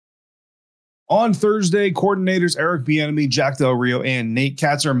On Thursday, coordinators Eric Bieniemy, Jack Del Rio, and Nate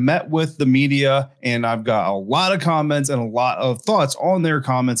Kaczor met with the media, and I've got a lot of comments and a lot of thoughts on their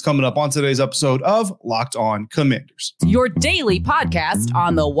comments coming up on today's episode of Locked On Commanders. Your daily podcast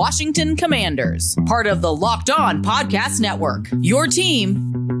on the Washington Commanders, part of the Locked On Podcast Network, your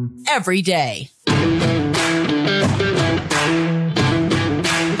team every day.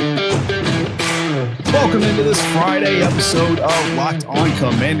 Welcome into this Friday episode of Locked On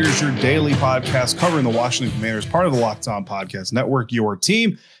Commanders, your daily podcast covering the Washington Commanders, part of the Locked On Podcast Network, your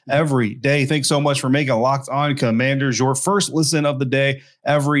team every day. Thanks so much for making Locked On Commanders your first listen of the day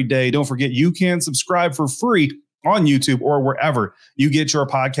every day. Don't forget, you can subscribe for free on YouTube or wherever you get your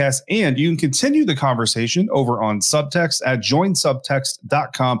podcasts, and you can continue the conversation over on Subtext at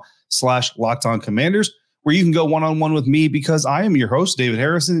joinsubtext.com/LockedOnCommanders, where you can go one-on-one with me because I am your host, David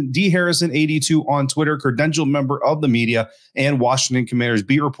Harrison, DHarrison82 on Twitter, credentialed member of the media and Washington Commanders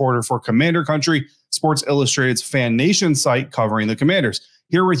beat reporter for Commander Country, Sports Illustrated's FanNation site covering the Commanders.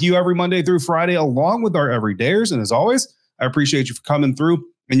 Here with you every Monday through Friday, along with our everydayers. And as always, I appreciate you for coming through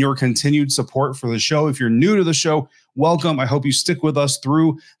and your continued support for the show. If you're new to the show, welcome. I hope you stick with us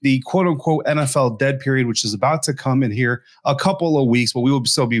through the quote-unquote NFL dead period, which is about to come in here a couple of weeks, but we will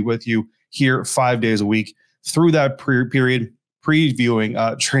still be with you here 5 days a week through that period,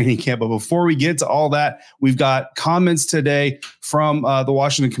 previewing training camp. But before we get to all that, we've got comments today from the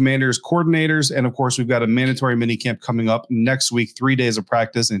Washington Commanders coordinators. And of course, we've got a mandatory minicamp coming up next week, 3 days of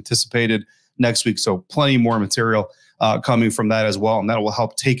practice anticipated next week. So plenty more material coming from that as well. And that will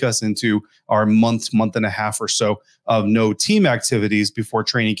help take us into our month and a half or so of no team activities before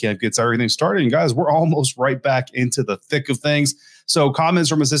training camp gets everything started. And guys, we're almost right back into the thick of things. So comments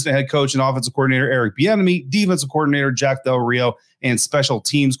from assistant head coach and offensive coordinator Eric Bieniemy, defensive coordinator Jack Del Rio, and special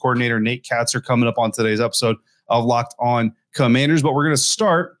teams coordinator Nate Kaczor coming up on today's episode of Locked On Commanders. But we're going to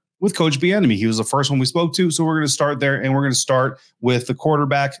start with Coach Bieniemy. He was the first one we spoke to, so we're going to start there, and we're going to start with the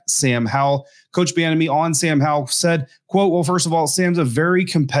quarterback, Sam Howell. Coach Bieniemy on Sam Howell said, quote, "Well, first of all, Sam's a very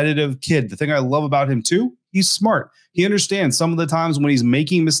competitive kid. The thing I love about him too, he's smart. He understands some of the times when he's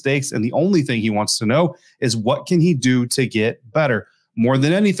making mistakes, and the only thing he wants to know is what can he do to get better. More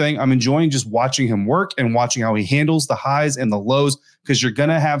than anything, I'm enjoying just watching him work and watching how he handles the highs and the lows, because you're going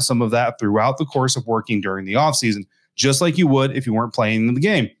to have some of that throughout the course of working during the offseason, just like you would if you weren't playing in the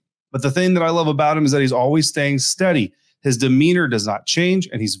game. But the thing that I love about him is that he's always staying steady. His demeanor does not change,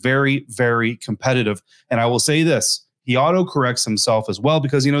 and he's very, very competitive. And I will say this, he auto-corrects himself as well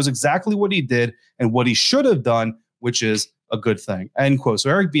because he knows exactly what he did and what he should have done, which is a good thing." End quote. So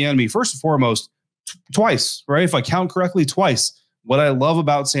Eric Bieniemy, first and foremost, twice, right? If I count correctly, twice, what I love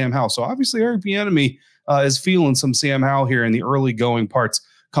about Sam Howell. So obviously Eric Bieniemy is feeling some Sam Howell here in the early going parts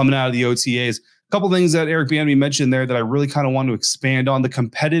coming out of the OTAs. A couple things that Eric Bieniemy mentioned there that I really kind of want to expand on: the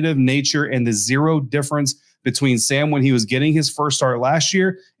competitive nature and the zero difference between Sam when he was getting his first start last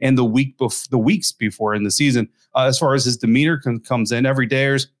year and the weeks before in the season. As far as his demeanor comes in,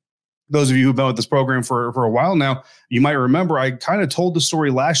 everydayers, those of you who've been with this program for a while now, you might remember I kind of told the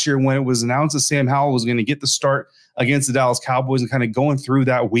story last year when it was announced that Sam Howell was going to get the start against the Dallas Cowboys, and kind of going through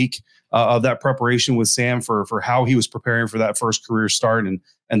that week of that preparation with Sam for how he was preparing for that first career start and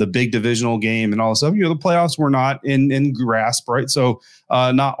the big divisional game and all this stuff. You know, the playoffs were not in grasp, right? So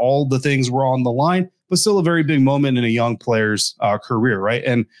not all the things were on the line, but still a very big moment in a young player's career, right?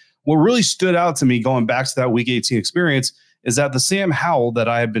 And what really stood out to me going back to that Week 18 experience is that the Sam Howell that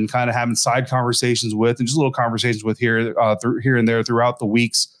I had been kind of having side conversations with and just little conversations with here and there throughout the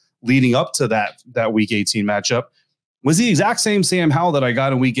weeks leading up to that Week 18 matchup was the exact same Sam Howell that I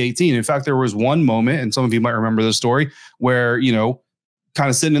got in Week 18. In fact, there was one moment, and some of you might remember this story, where, you know,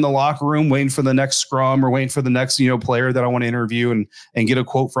 kind of sitting in the locker room waiting for the next scrum or waiting for the next, you know, player that I want to interview and get a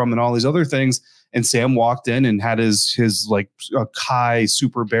quote from and all these other things. And Sam walked in and had his like a Kai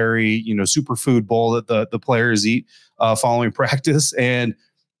super berry, you know, superfood bowl that the players eat following practice. And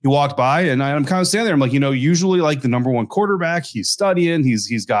he walked by, and I'm kind of standing there. I'm like, you know, usually like the number one quarterback, he's studying,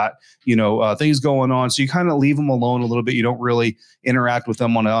 he's got, you know, things going on. So you kind of leave him alone a little bit. You don't really interact with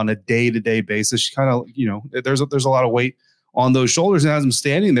them on a day-to-day basis. You kind of, you know, there's a lot of weight on those shoulders. And as I'm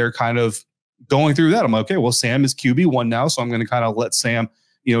standing there kind of going through that, I'm like, okay, well, Sam is QB1 now. So I'm going to kind of let Sam,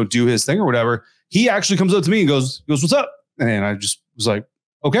 you know, do his thing or whatever. He actually comes up to me and goes, "What's up?" And I just was like,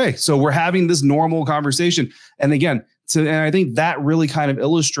 okay, so we're having this normal conversation. And again, and I think that really kind of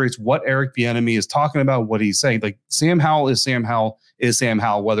illustrates what Eric Bieniemy is talking about, what he's saying. Like, Sam Howell is Sam Howell is Sam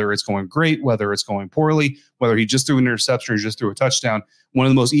Howell, whether it's going great, whether it's going poorly, whether he just threw an interception or just threw a touchdown. One of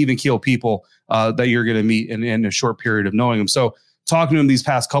the most even-keel people that you're going to meet in a short period of knowing him. So talking to him these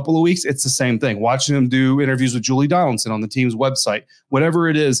past couple of weeks, it's the same thing. Watching him do interviews with Julie Donaldson on the team's website, whatever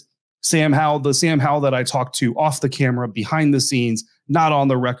it is, Sam Howell, the Sam Howell that I talked to off the camera, behind the scenes, not on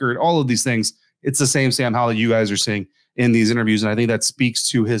the record, all of these things, it's the same Sam Howell that you guys are seeing in these interviews. And I think that speaks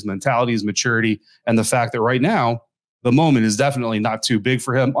to his mentality, his maturity, and the fact that right now, the moment is definitely not too big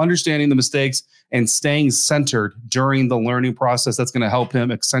for him. Understanding the mistakes and staying centered during the learning process, that's going to help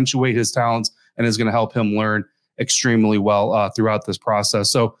him accentuate his talents and is going to help him learn extremely well throughout this process.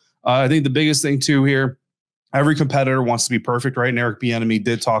 So I think the biggest thing too here, every competitor wants to be perfect, right? And Eric Bieniemy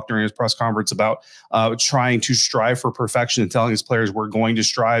did talk during his press conference about trying to strive for perfection and telling his players we're going to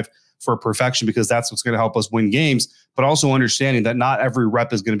strive for perfection because that's what's going to help us win games, but also understanding that not every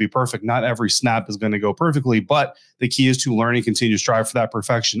rep is going to be perfect. Not every snap is going to go perfectly, but the key is to learn and continue to strive for that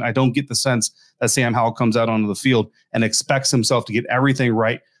perfection. I don't get the sense that Sam Howell comes out onto the field and expects himself to get everything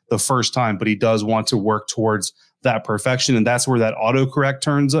right the first time, but he does want to work towards that perfection. And that's where that autocorrect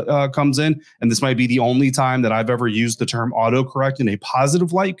comes in. And this might be the only time that I've ever used the term autocorrect in a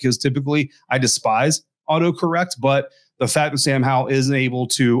positive light, because typically I despise autocorrect, but the fact that Sam Howell isn't able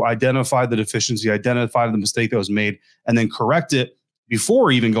to identify the deficiency, identify the mistake that was made, and then correct it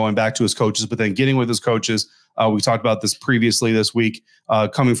before even going back to his coaches, but then getting with his coaches. We talked about this previously this week,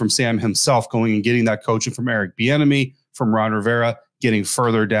 coming from Sam himself, going and getting that coaching from Eric Bieniemy, from Ron Rivera, getting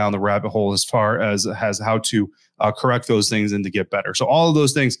further down the rabbit hole as far as how to correct those things and to get better. So all of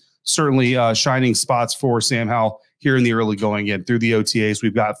those things, certainly shining spots for Sam Howell here in the early going in through the OTAs.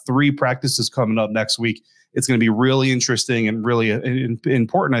 We've got 3 practices coming up next week. It's going to be really interesting and really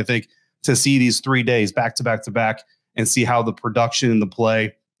important, I think, to see these 3 days back to back to back and see how the production and the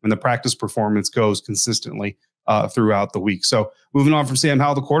play and the practice performance goes consistently throughout the week. So moving on from Sam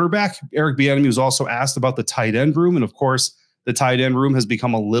Howell, the quarterback, Eric Bieniemy was also asked about the tight end room. And of course, the tight end room has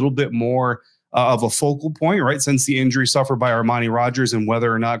become a little bit more of a focal point, right, since the injury suffered by Armani Rogers and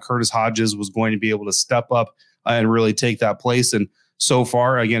whether or not Curtis Hodges was going to be able to step up and really take that place. And so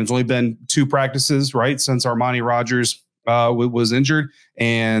far, again, it's only been 2 practices, right, since Armani Rogers was injured.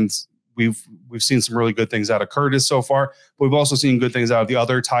 And we've seen some really good things out of Curtis so far, but we've also seen good things out of the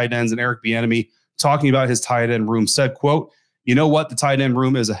other tight ends. And Eric Bieniemy, talking about his tight end room, said, quote, "You know what? The tight end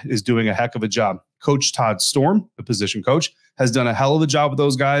room is doing a heck of a job. Coach Todd Storm, the position coach, has done a hell of a job with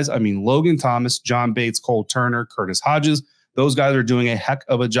those guys. I mean, Logan Thomas, John Bates, Cole Turner, Curtis Hodges, those guys are doing a heck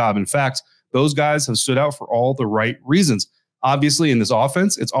of a job. In fact, those guys have stood out for all the right reasons. Obviously, in this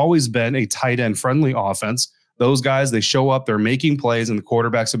offense, it's always been a tight end friendly offense. Those guys, they show up, they're making plays, and the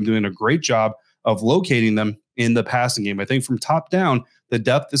quarterbacks have been doing a great job of locating them in the passing game. I think from top down, the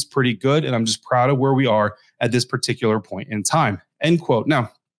depth is pretty good, and I'm just proud of where we are at this particular point in time." End quote.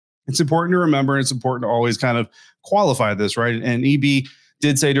 Now, it's important to remember, and it's important to always kind of qualify this, right? And EB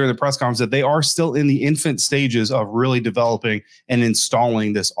did say during the press conference that they are still in the infant stages of really developing and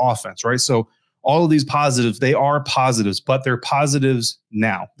installing this offense, right? So all of these positives, they are positives, but they're positives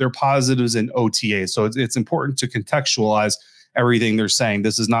now. They're positives in OTA. So it's important to contextualize everything they're saying.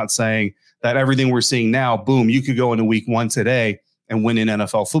 This is not saying that everything we're seeing now, boom, you could go into week 1 today and win an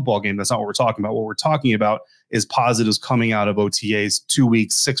NFL football game. That's not what we're talking about. What we're talking about is positives coming out of OTAs, 2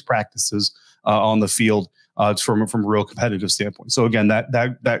 weeks, 6 practices on the field from a real competitive standpoint. So again,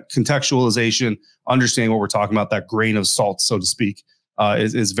 that contextualization, understanding what we're talking about, that grain of salt, so to speak,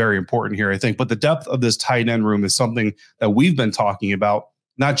 is very important here, I think. But the depth of this tight end room is something that we've been talking about,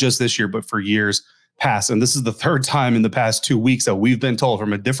 not just this year, but for years past. And this is the 3rd time in the past 2 weeks that we've been told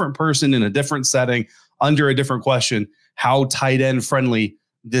from a different person in a different setting under a different question how tight end friendly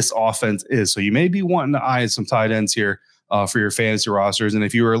this offense is. So you may be wanting to eye some tight ends here for your fantasy rosters. And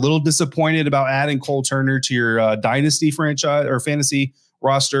if you were a little disappointed about adding Cole Turner to your dynasty franchise or fantasy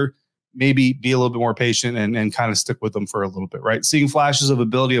roster, maybe be a little bit more patient and kind of stick with them for a little bit, right? Seeing flashes of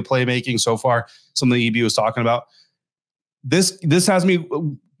ability of playmaking so far, something EB was talking about. This has me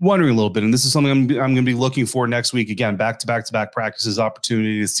wondering a little bit, and this is something I'm going to be looking for next week. Again, back-to-back practices,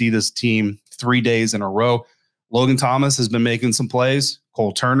 opportunity to see this team 3 days in a row. Logan Thomas has been making some plays.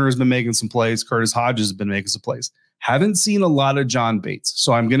 Cole Turner has been making some plays. Curtis Hodges has been making some plays. Haven't seen a lot of John Bates.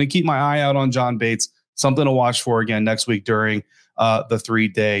 So I'm going to keep my eye out on John Bates, something to watch for again next week during the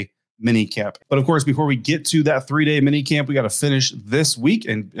 3-day mini camp. But of course, before we get to that 3-day mini camp, we got to finish this week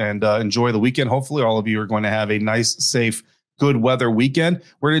and enjoy the weekend. Hopefully all of you are going to have a nice, safe, good weather weekend.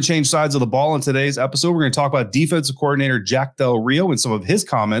 We're going to change sides of the ball in today's episode. We're going to talk about defensive coordinator Jack Del Rio and some of his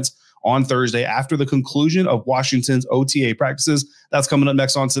comments on Thursday after the conclusion of Washington's OTA practices. That's coming up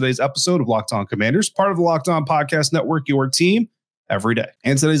next on today's episode of Locked On Commanders, part of the Locked On Podcast Network, your team every day.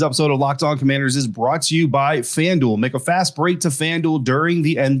 And today's episode of Locked On Commanders is brought to you by FanDuel. Make a fast break to FanDuel during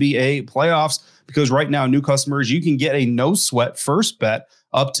the NBA playoffs, because right now, new customers, you can get a no-sweat first bet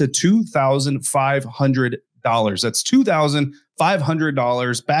up to $2,500. That's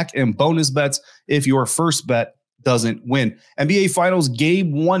 $2,500 back in bonus bets if your first bet doesn't win. NBA Finals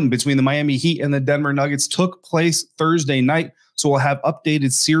Game 1 between the Miami Heat and the Denver Nuggets took place Thursday night. So we'll have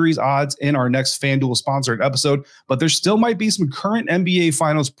updated series odds in our next FanDuel sponsored episode, but there still might be some current NBA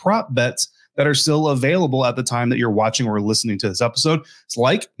Finals prop bets that are still available at the time that you're watching or listening to this episode. It's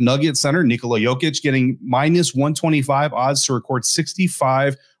like Nugget center Nikola Jokic getting minus 125 odds to record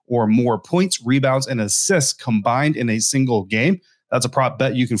 65 or more points, rebounds, and assists combined in a single game. That's a prop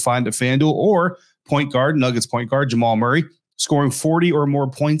bet you can find at FanDuel. Or Nuggets point guard Jamal Murray scoring 40 or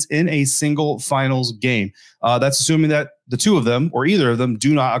more points in a single finals game. That's assuming that the two of them or either of them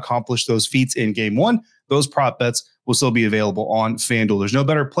do not accomplish those feats in game 1. Those prop bets will still be available on FanDuel. There's no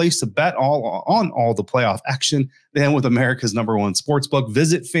better place to bet on all the playoff action than with America's #1 sportsbook.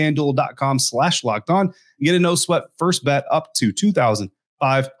 Visit FanDuel.com/lockedon and get a no sweat first bet up to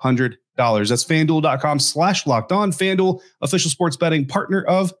 $2,500. That's FanDuel.com/lockedon. FanDuel, official sports betting partner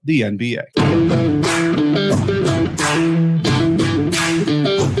of the NBA.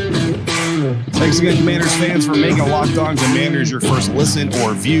 Thanks again, Commanders fans, for making Locked On Commanders your first listen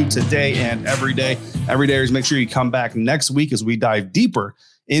or view today and every day. Every day, make sure you come back next week as we dive deeper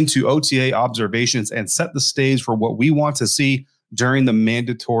into OTA observations and set the stage for what we want to see during the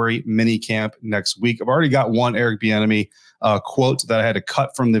mandatory minicamp next week. I've already got one Eric Bieniemy quote that I had to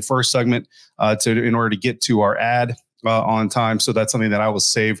cut from the first segment in order to get to our ad on time. So that's something that I will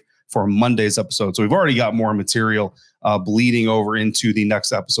save for Monday's episode. So we've already got more material bleeding over into the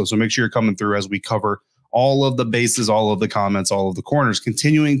next episode. So make sure you're coming through as we cover all of the bases, all of the comments, all of the corners.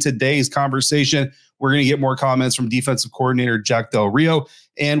 Continuing today's conversation, we're going to get more comments from defensive coordinator Jack Del Rio,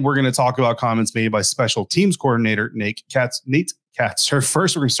 and we're going to talk about comments made by special teams coordinator Nate Kaczor.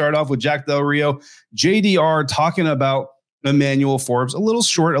 First, we're going to start off with Jack Del Rio. JDR talking about Emmanuel Forbes, a little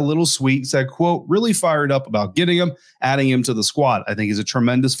short, a little sweet, said, quote, really fired up about getting him, adding him to the squad. I think he's a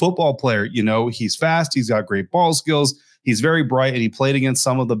tremendous football player. You know, he's fast. He's got great ball skills. He's very bright, and he played against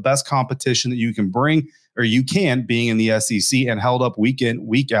some of the best competition that you can bring, or you can, being in the SEC, and held up week in,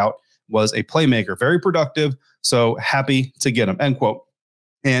 week out, was a playmaker, very productive. So happy to get him, end quote.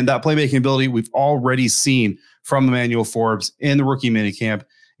 And that playmaking ability we've already seen from Emmanuel Forbes in the rookie minicamp,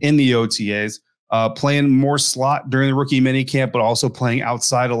 in the OTAs. Playing more slot during the rookie minicamp, but also playing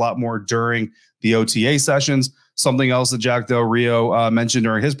outside a lot more during the OTA sessions. Something else that Jack Del Rio mentioned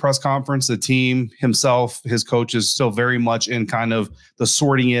during his press conference, the team himself, his coaches, still very much in kind of the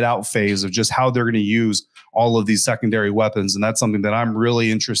sorting it out phase of just how they're going to use all of these secondary weapons. And that's something that I'm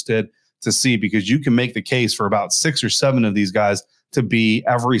really interested to see, because you can make the case for about 6 or 7 of these guys to be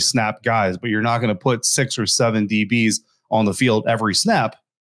every snap guys, but you're not going to put 6 or 7 DBs on the field every snap,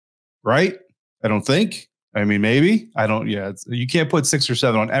 right? I don't think. I mean, maybe. I don't. Yeah, you can't put 6 or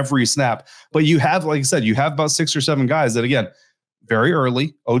 7 on every snap. But you have, like I said, you have about 6 or 7 guys that, again, very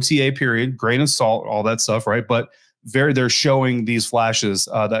early, OTA period, grain of salt, all that stuff, right? But they're showing these flashes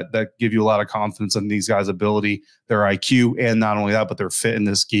that give you a lot of confidence in these guys' ability, their IQ, and not only that, but their fit in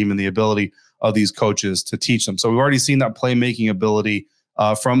this scheme and the ability of these coaches to teach them. So we've already seen that playmaking ability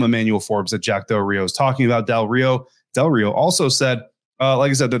from Emmanuel Forbes that Jack Del Rio is talking about. Del Rio also said,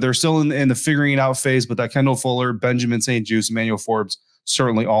 like I said, that they're still in the figuring it out phase, but that Kendall Fuller, Benjamin St. Juste, Emmanuel Forbes,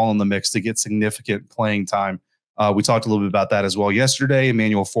 certainly all in the mix to get significant playing time. We talked a little bit about that as well yesterday.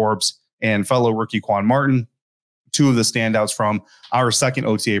 Emmanuel Forbes and fellow rookie Quan Martin, 2 of the standouts from our second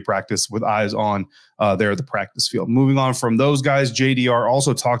OTA practice with eyes on there at the practice field. Moving on from those guys, JDR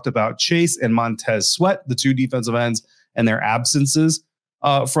also talked about Chase and Montez Sweat, the 2 defensive ends, and their absences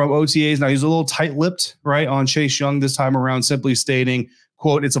from OTAs. Now, he's a little tight-lipped, right, on Chase Young this time around, simply stating,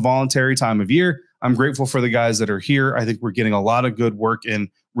 quote, it's a voluntary time of year. I'm grateful for the guys that are here. I think we're getting a lot of good work in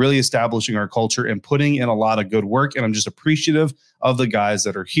really establishing our culture and putting in a lot of good work, and I'm just appreciative of the guys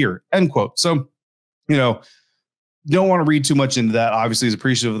that are here, end quote. So, you know, don't want to read too much into that. Obviously, he's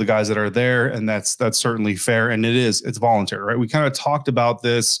appreciative of the guys that are there, and that's certainly fair, and it's voluntary, right? We kind of talked about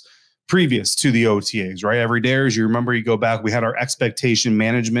this previous to the OTAs, right? Every day, as you remember, you go back, we had our expectation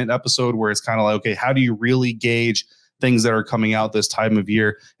management episode where it's kind of like, okay, how do you really gauge things that are coming out this time of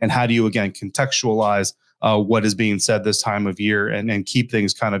year? And how do you, again, contextualize what is being said this time of year and keep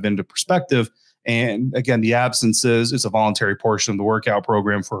things kind of into perspective? And again, the absences, it's a voluntary portion of the workout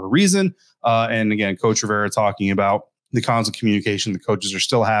program for a reason. And again, Coach Rivera talking about the constant communication the coaches are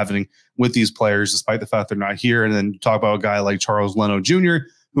still having with these players, despite the fact they're not here. And then you talk about a guy like Charles Leno Jr.,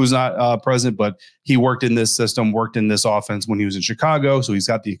 who's not present, but he worked in this system, worked in this offense when he was in Chicago. So he's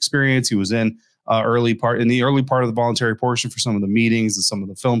got the experience. He was in the early part of the voluntary portion for some of the meetings and some of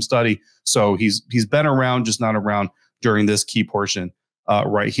the film study. So he's been around, just not around during this key portion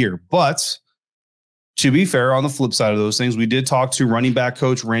right here. But To be fair, on the flip side of those things, we did talk to running back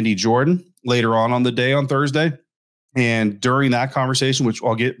coach Randy Jordan later on the day on Thursday. And during that conversation, which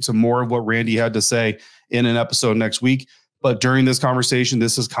I'll get to more of what Randy had to say in an episode next week, but during this conversation,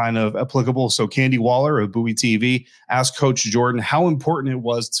 this is kind of applicable. So Candy Waller of Bowie TV asked Coach Jordan how important it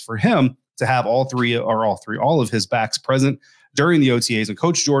was for him to have all of his backs present during the OTAs. And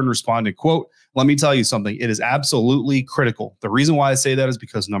Coach Jordan responded, quote, "Let me tell you something. It is absolutely critical. The reason why I say that is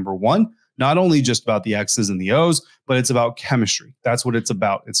because, number one, not only just about the X's and the O's, but it's about chemistry. That's what it's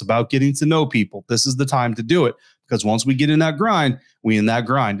about. It's about getting to know people. This is the time to do it. Because once we get in that grind,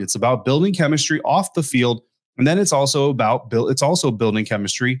 It's about building chemistry off the field. And then it's also building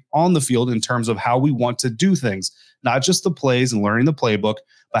chemistry on the field in terms of how we want to do things, not just the plays and learning the playbook,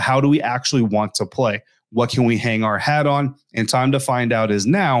 but how do we actually want to play? What can we hang our hat on? And time to find out is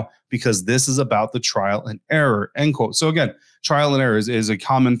now, because this is about the trial and error," end quote. So again, trial and error is a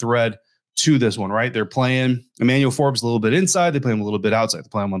common thread to this one, right? They're playing Emmanuel Forbes a little bit inside. They play him a little bit outside. They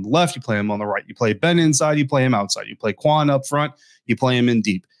play him on the left. You play him on the right. You play Ben inside. You play him outside. You play Quan up front. You play him in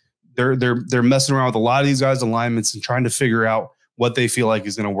deep. They're messing around with a lot of these guys' alignments and trying to figure out what they feel like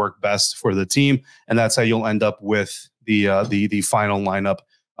is going to work best for the team. And that's how you'll end up with the final lineup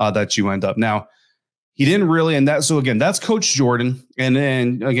that you end up. Now, he didn't really, so again, that's Coach Jordan. And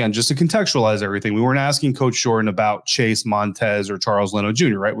then again, just to contextualize everything, we weren't asking Coach Jordan about Chase, Montez, or Charles Leno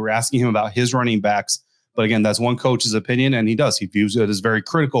Jr., right? We were asking him about his running backs. But again, that's one coach's opinion, and he views it as very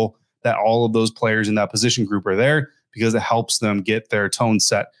critical that all of those players in that position group are there because it helps them get their tone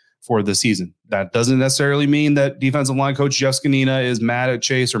set for the season. That doesn't necessarily mean that defensive line coach Jeff Scanina is mad at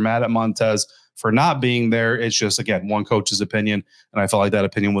Chase or mad at Montez for not being there. It's just, again, one coach's opinion. And I felt like that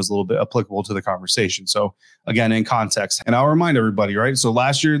opinion was a little bit applicable to the conversation. So again, in context, and I'll remind everybody, right? So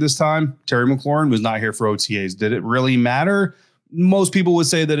last year, this time, Terry McLaurin was not here for OTAs. Did it really matter? Most people would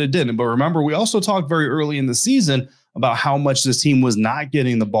say that it didn't. But remember, we also talked very early in the season about how much this team was not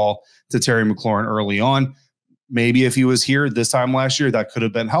getting the ball to Terry McLaurin early on. Maybe if he was here this time last year, that could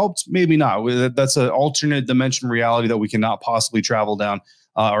have been helped. Maybe not. That's an alternate dimension reality that we cannot possibly travel down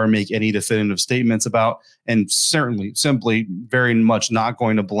or make any definitive statements about. And certainly, simply, very much not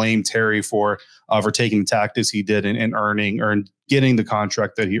going to blame Terry for taking the tactics he did and earning or getting the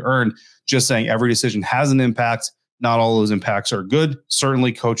contract that he earned. Just saying every decision has an impact. Not all those impacts are good.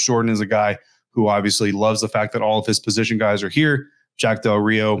 Certainly, Coach Jordan is a guy who obviously loves the fact that all of his position guys are here. Jack Del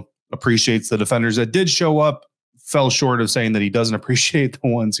Rio appreciates the defenders that did show up. Fell short of saying that he doesn't appreciate the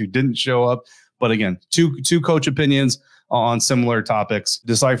ones who didn't show up. But again, two coach opinions on similar topics.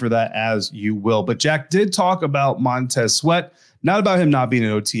 Decipher that as you will. But Jack did talk about Montez Sweat, not about him not being in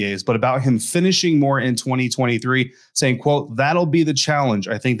OTAs, but about him finishing more in 2023, saying, quote, "That'll be the challenge."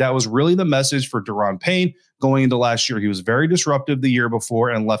 I think that was really the message for Daron Payne going into last year. He was very disruptive the year before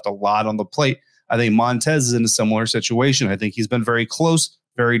and left a lot on the plate. I think Montez is in a similar situation. I think he's been very close,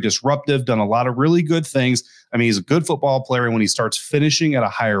 very disruptive, done a lot of really good things. I mean, he's a good football player. And when he starts finishing at a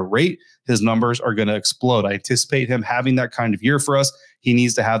higher rate, his numbers are going to explode. I anticipate him having that kind of year for us. He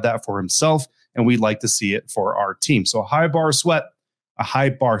needs to have that for himself, and we'd like to see it for our team. So a high bar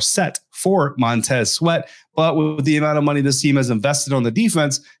set for Montez Sweat. But with the amount of money this team has invested on the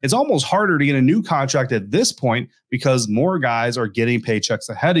defense, it's almost harder to get a new contract at this point because more guys are getting paychecks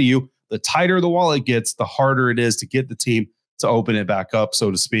ahead of you. The tighter the wallet gets, the harder it is to get the team to open it back up, so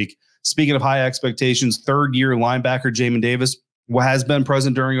to speak. Speaking of high expectations, third-year linebacker Jamin Davis has been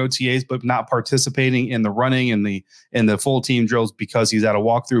present during OTAs, but not participating in the running and the full team drills because he's at a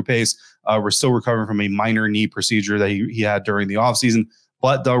walkthrough pace. We're still recovering from a minor knee procedure that he had during the offseason.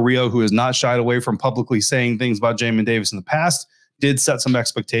 But Del Rio, who has not shied away from publicly saying things about Jamin Davis in the past, did set some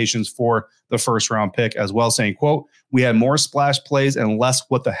expectations for the first-round pick as well, saying, quote, "We had more splash plays and less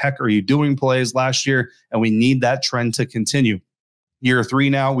what the heck are you doing plays last year, and we need that trend to continue. Year 3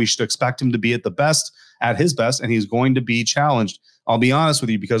 now, we should expect him to be at his best, and he's going to be challenged." I'll be honest with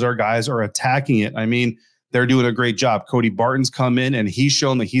you, because our guys are attacking it. I mean, they're doing a great job. Cody Barton's come in, and he's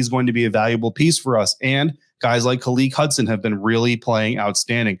shown that he's going to be a valuable piece for us. And guys like Khaleke Hudson have been really playing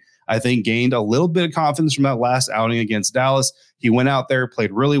outstanding. I think gained a little bit of confidence from that last outing against Dallas. He went out there,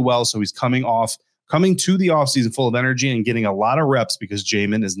 played really well, so he's coming to the offseason full of energy and getting a lot of reps because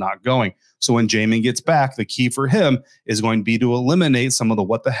Jamin is not going. So when Jamin gets back, the key for him is going to be to eliminate some of the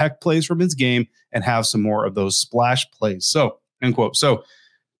what the heck plays from his game and have some more of those splash plays. So, end quote. So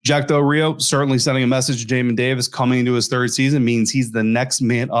Jack Del Rio certainly sending a message to Jamin Davis coming into his third season means he's the next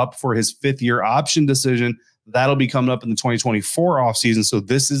man up for his fifth-year option decision. That'll be coming up in the 2024 offseason. So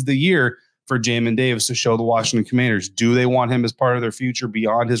this is the year for Jamin Davis to show the Washington Commanders. Do they want him as part of their future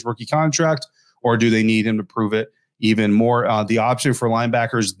beyond his rookie contract, or do they need him to prove it even more? The option for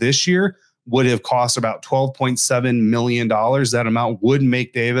linebackers this year would have cost about $12.7 million. That amount would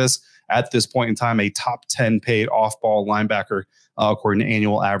make Davis at this point in time a top 10 paid off-ball linebacker according to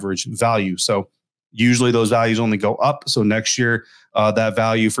annual average value. So usually those values only go up. So next year, that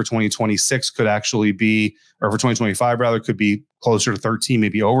value for 2026 could actually be, or for 2025 rather, could be closer to 13,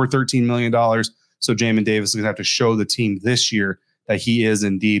 maybe over $13 million. So Jamin Davis is going to have to show the team this year that he is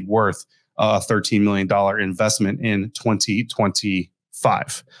indeed worth a $13 million investment in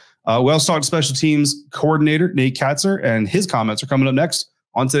 2025. We also talked to special teams coordinator Nate Kaczor, and his comments are coming up next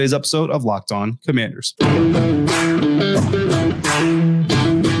on today's episode of Locked On Commanders.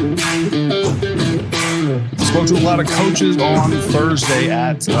 Spoke to a lot of coaches on Thursday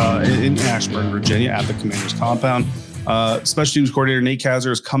in Ashburn, Virginia, at the Commanders compound. Special teams coordinator Nate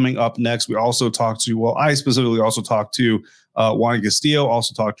Kaczor is coming up next. We also talked to, I specifically also talked to Juan Castillo,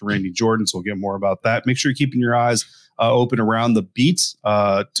 also talked to Randy Jordan, so we'll get more about that. Make sure you're keeping your eyes open around the beats.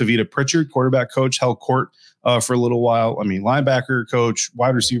 Tavita Pritchard, quarterback coach, held court for a little while. I mean, linebacker coach,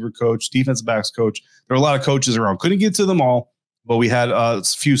 wide receiver coach, defensive backs coach. There are a lot of coaches around. Couldn't get to them all, but we had a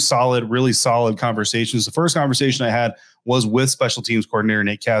few really solid conversations. The first conversation I had was with special teams coordinator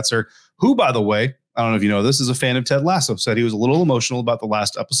Nate Kaczor, who, by the way, I don't know if you know this, is a fan of Ted Lasso. Said he was a little emotional about the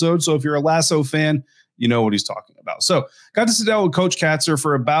last episode. So if you're a Lasso fan, you know what he's talking about. So got to sit down with Coach Kaczor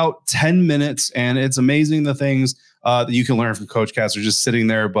for about 10 minutes, and it's amazing the things that you can learn from Coach Kaczor just sitting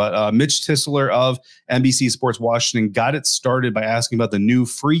there. But Mitch Tissler of NBC Sports Washington got it started by asking about the new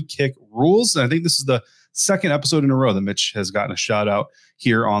free kick rules. And I think this is the second episode in a row that Mitch has gotten a shout out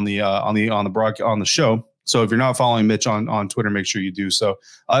here on the show. So if you're not following Mitch on Twitter, make sure you do so.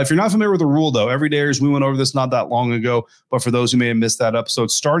 If you're not familiar with the rule, though, Everydayers, we went over this not that long ago. But for those who may have missed that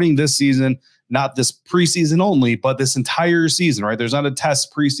episode, starting this season, not this preseason only, but this entire season, right? There's not a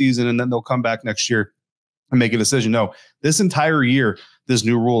test preseason and then they'll come back next year and make a decision. No, this entire year, this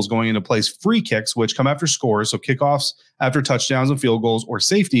new rule is going into place. Free kicks, which come after scores, so kickoffs after touchdowns and field goals, or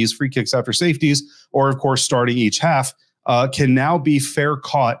safeties, free kicks after safeties, or of course starting each half, can now be fair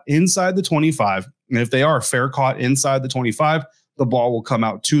caught inside the 25. And if they are fair caught inside the 25, the ball will come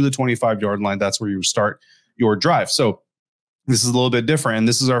out to the 25-yard line. That's where you start your drive. So this is a little bit different, and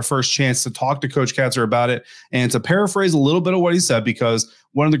this is our first chance to talk to Coach Kaczor about it and to paraphrase a little bit of what he said, because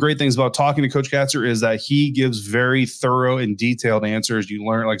one of the great things about talking to Coach Kaczor is that he gives very thorough and detailed answers. You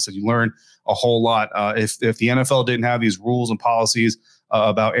learn, like I said, you learn a whole lot. If the NFL didn't have these rules and policies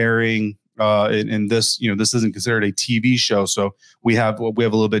about airing, in this, this isn't considered a TV show, so we have a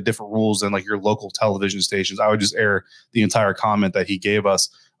little bit different rules than like your local television stations. I would just air the entire comment that he gave us.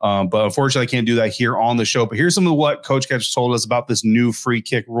 But unfortunately, I can't do that here on the show. But here's some of what Coach Kaczor told us about this new free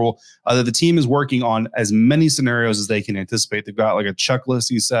kick rule that the team is working on as many scenarios as they can anticipate. They've got like a checklist,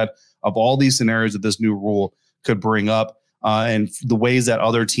 he said, of all these scenarios that this new rule could bring up and the ways that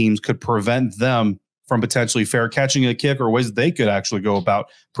other teams could prevent them from potentially fair catching a kick, or ways that they could actually go about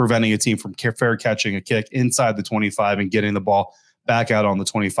preventing a team from fair catching a kick inside the 25 and getting the ball back out on the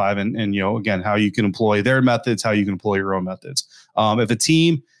 25. And again, how you can employ their methods, how you can employ your own methods. If a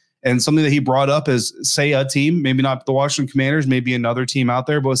team, and something that he brought up is, say a team, maybe not the Washington Commanders, maybe another team out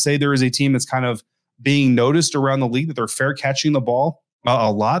there, but say there is a team that's kind of being noticed around the league that they're fair catching the ball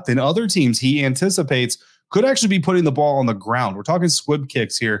a lot, then other teams he anticipates could actually be putting the ball on the ground. We're talking squib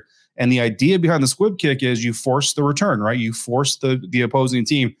kicks here. And the idea behind the squib kick is you force the return, right? You force the opposing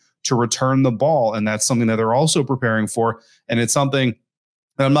team to return the ball. And that's something that they're also preparing for. And it's something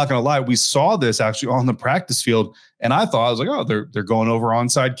that, I'm not going to lie, we saw this actually on the practice field. And I thought, I was like, oh, they're going over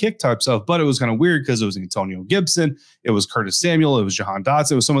onside kick type stuff. But it was kind of weird because it was Antonio Gibson. It was Curtis Samuel. It was Jahan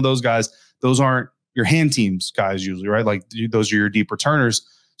Dotson. It was some of those guys. Those aren't your hand teams guys usually, right? Like those are your deep returners.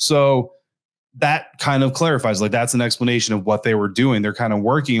 So that kind of clarifies, like that's an explanation of what they were doing. They're kind of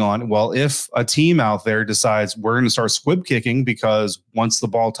working on, well, if a team out there decides we're going to start squib kicking because once the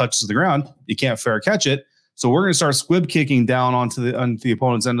ball touches the ground, you can't fair catch it. So we're going to start squib kicking down onto the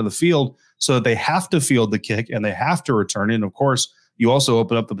opponent's end of the field so that they have to field the kick and they have to return it. And of course, you also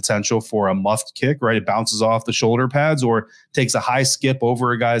open up the potential for a muffed kick, right? It bounces off the shoulder pads or takes a high skip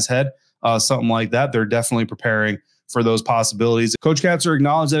over a guy's head, something like that. They're definitely preparing for those possibilities. Coach Kaczor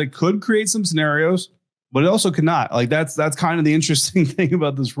acknowledged that it could create some scenarios, but it also could not. Like that's kind of the interesting thing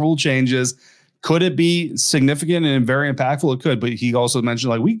about this rule change is, could it be significant and very impactful? It could, but he also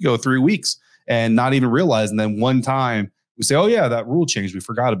mentioned like we could go 3 weeks and not even realize, and then one time we say, oh yeah, that rule changed, we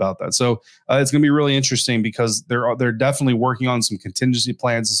forgot about that. So it's going to be really interesting because they're definitely working on some contingency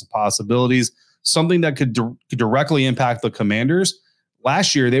plans and some possibilities, something that could directly impact the Commanders.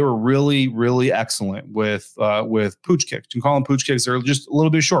 Last year, they were really, really excellent with pooch kicks. You can call them pooch kicks. They're just a little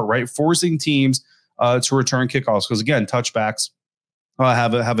bit short, right? Forcing teams to return kickoffs. Because again, touchbacks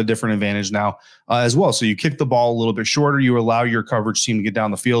have a different advantage now as well. So you kick the ball a little bit shorter. You allow your coverage team to get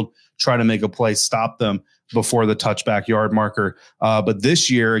down the field, try to make a play, stop them before the touchback yard marker. But this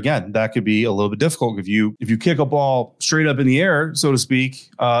year, again, that could be a little bit difficult. If you kick a ball straight up in the air, so to speak,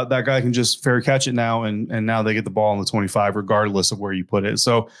 that guy can just fair catch it now, and now they get the ball on the 25, regardless of where you put it.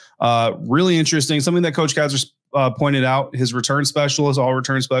 So really interesting. Something that Coach Kaczor pointed out, his return specialists, all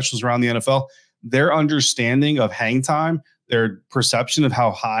return specialists around the NFL, their understanding of hang time, their perception of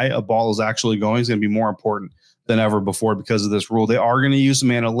how high a ball is actually going is going to be more important than ever before because of this rule. They are going to use some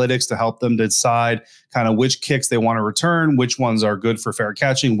analytics to help them decide kind of which kicks they want to return, which ones are good for fair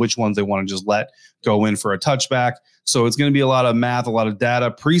catching, which ones they want to just let go in for a touchback. So it's going to be a lot of math, a lot of data.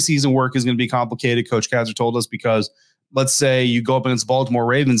 Preseason work is going to be complicated, Coach Kaczor told us, because let's say you go up against the Baltimore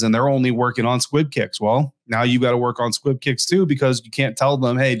Ravens and they're only working on squib kicks. Well, now you've got to work on squib kicks too, because you can't tell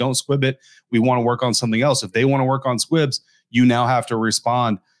them, hey, don't squib it. We want to work on something else. If they want to work on squibs, you now have to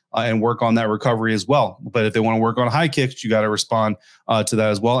respond and work on that recovery as well. But if they want to work on high kicks, you got to respond to that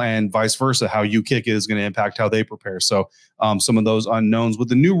as well, and vice versa. How you kick it is going to impact how they prepare. So some of those unknowns with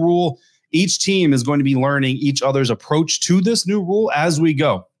the new rule, each team is going to be learning each other's approach to this new rule as we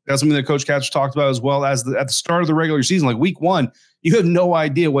go. That's something that Coach Kaczor talked about, as well as at the start of the regular season, like week 1, you have no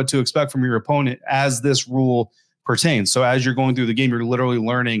idea what to expect from your opponent as this rule pertains. So as you're going through the game, you're literally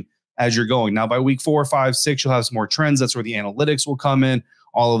learning as you're going. Now by week 4, 5, 6, you'll have some more trends. That's where the analytics will come in,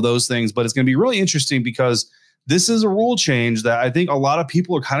 all of those things. But it's going to be really interesting because this is a rule change that I think a lot of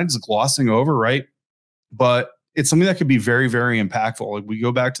people are kind of just glossing over, right? But it's something that could be very, very impactful. Like we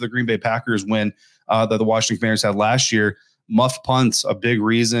go back to the Green Bay Packers win that the Washington Commanders had last year. Muffed punts, a big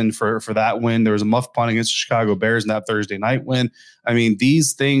reason for that win. There was a muffed punt against the Chicago Bears in that Thursday night win. I mean,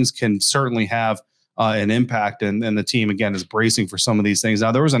 these things can certainly have an impact, and the team, again, is bracing for some of these things.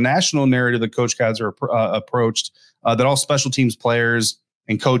 Now, there was a national narrative that Coach Kaczor approached that all special teams players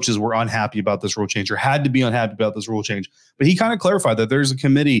and coaches were unhappy about this rule change, or had to be unhappy about this rule change. But he kind of clarified that there's a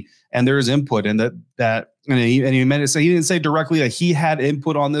committee and there is input, and he meant to say, he didn't say directly that he had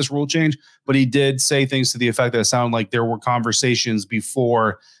input on this rule change, but he did say things to the effect that it sounded like there were conversations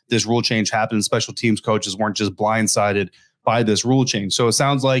before this rule change happened. Special teams coaches weren't just blindsided by this rule change. So it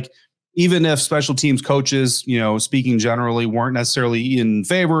sounds like even if special teams coaches, speaking generally, weren't necessarily in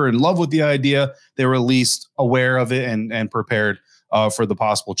favor and love with the idea, they were at least aware of it and prepared for the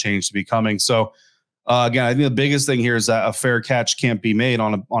possible change to be coming. So again, I think the biggest thing here is that a fair catch can't be made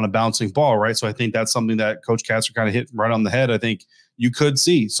on a bouncing ball, right? So I think that's something that Coach Kaczor kind of hit right on the head. I think you could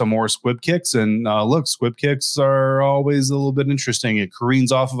see some more squib kicks, and look, squib kicks are always a little bit interesting. It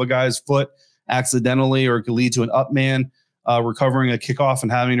careens off of a guy's foot accidentally, or it could lead to an up man recovering a kickoff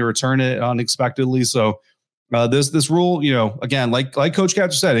and having to return it unexpectedly. So this rule, again, like Coach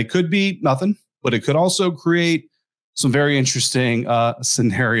Kaczor said, it could be nothing, but it could also create some very interesting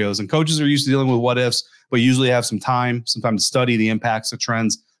scenarios. And coaches are used to dealing with what ifs, but usually have some time to study the impacts of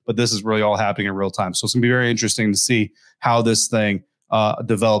trends. But this is really all happening in real time. So it's going to be very interesting to see how this thing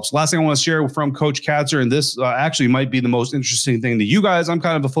develops. Last thing I want to share from Coach Kaczor, and this actually might be the most interesting thing to you guys. I'm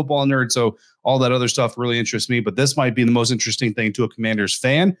kind of a football nerd, so all that other stuff really interests me, but this might be the most interesting thing to a Commanders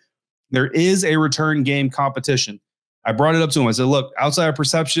fan. There is a return game competition. I brought it up to him. I said, look, outside of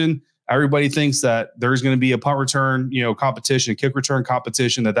perception, everybody thinks that there's going to be a punt return, competition, kick return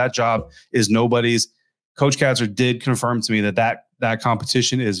competition, that job is nobody's. Coach Kaczor did confirm to me that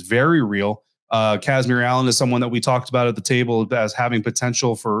competition is very real. Kazmir Allen is someone that we talked about at the table as having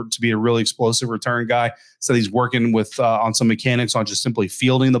potential to be a really explosive return guy. So he's working with on some mechanics on just simply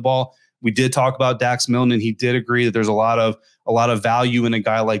fielding the ball. We did talk about Dax Milne, and he did agree that there's a lot of value in a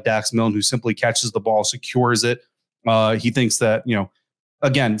guy like Dax Milne who simply catches the ball, secures it. He thinks that,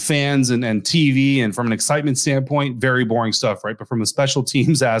 again, fans and TV and from an excitement standpoint, very boring stuff, right? But from a special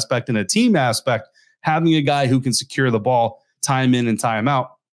teams aspect and a team aspect, having a guy who can secure the ball time in and time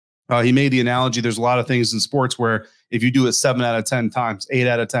out. He made the analogy, there's a lot of things in sports where if you do it 7 out of 10 times, 8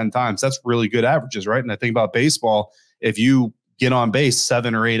 out of 10 times, that's really good averages, right? And I think about baseball, if you get on base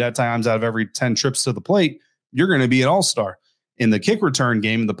 7 or 8 times out of every 10 trips to the plate, you're going to be an all-star. In the kick return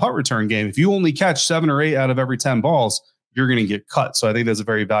game, the punt return game, if you only catch 7 or 8 out of every 10 balls, you're going to get cut. So I think that's a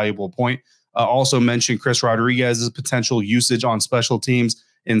very valuable point. Also mentioned Chris Rodriguez's potential usage on special teams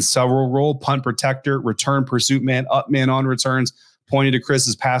in several roles: punt protector, return pursuit man, up man on returns. Pointed to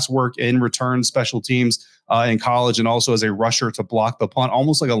Chris's past work in return special teams in college, and also as a rusher to block the punt,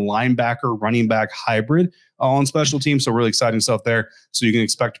 almost like a linebacker running back hybrid on special teams. So really exciting stuff there. So you can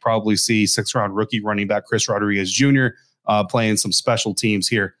expect to probably see 6th-round rookie running back Chris Rodriguez Jr. Playing some special teams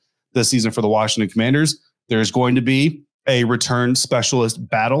here this season for the Washington Commanders. There's going to be a return specialist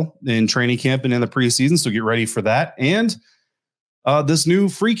battle in training camp and in the preseason, so get ready for that. And this new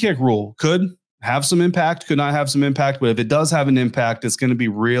free kick rule could have some impact, could not have some impact, but if it does have an impact, it's going to be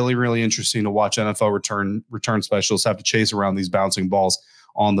really, really interesting to watch NFL return specialists have to chase around these bouncing balls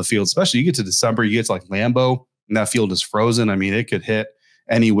on the field. Especially you get to December, you get to like Lambeau, and that field is frozen. I mean, it could hit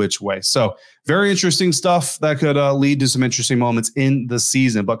any which way. So very interesting stuff that could lead to some interesting moments in the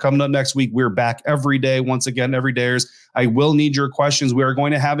season. But coming up next week, we're back every day. Once again, every dayers, I will need your questions. We are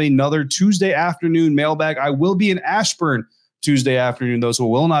going to have another Tuesday afternoon mailbag. I will be in Ashburn Tuesday afternoon, though, so it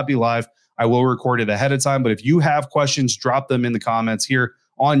will not be live. I will record it ahead of time. But if you have questions, drop them in the comments here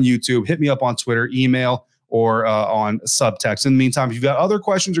on YouTube. Hit me up on Twitter, email, or on Subtext. In the meantime, if you've got other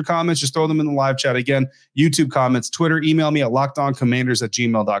questions or comments, just throw them in the live chat. Again, YouTube comments, Twitter, email me at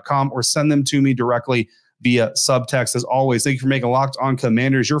lockedoncommanders@gmail.com or send them to me directly via Subtext. As always, thank you for making Locked On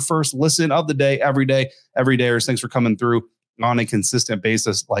Commanders your first listen of the day, every day. Thanks for coming through on a consistent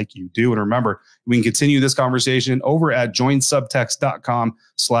basis like you do. And remember, we can continue this conversation over at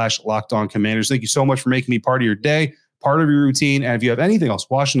joinsubtext.com/lockedoncommanders. Thank you so much for making me part of your day, part of your routine. And if you have anything else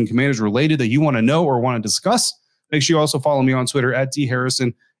Washington Commanders related that you want to know or want to discuss, make sure you also follow me on Twitter at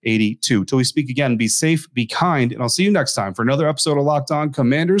dharrison82. Till we speak again, be safe, be kind, and I'll see you next time for another episode of Locked On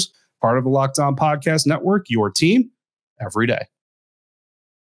Commanders, part of the Locked On Podcast Network, your team every day.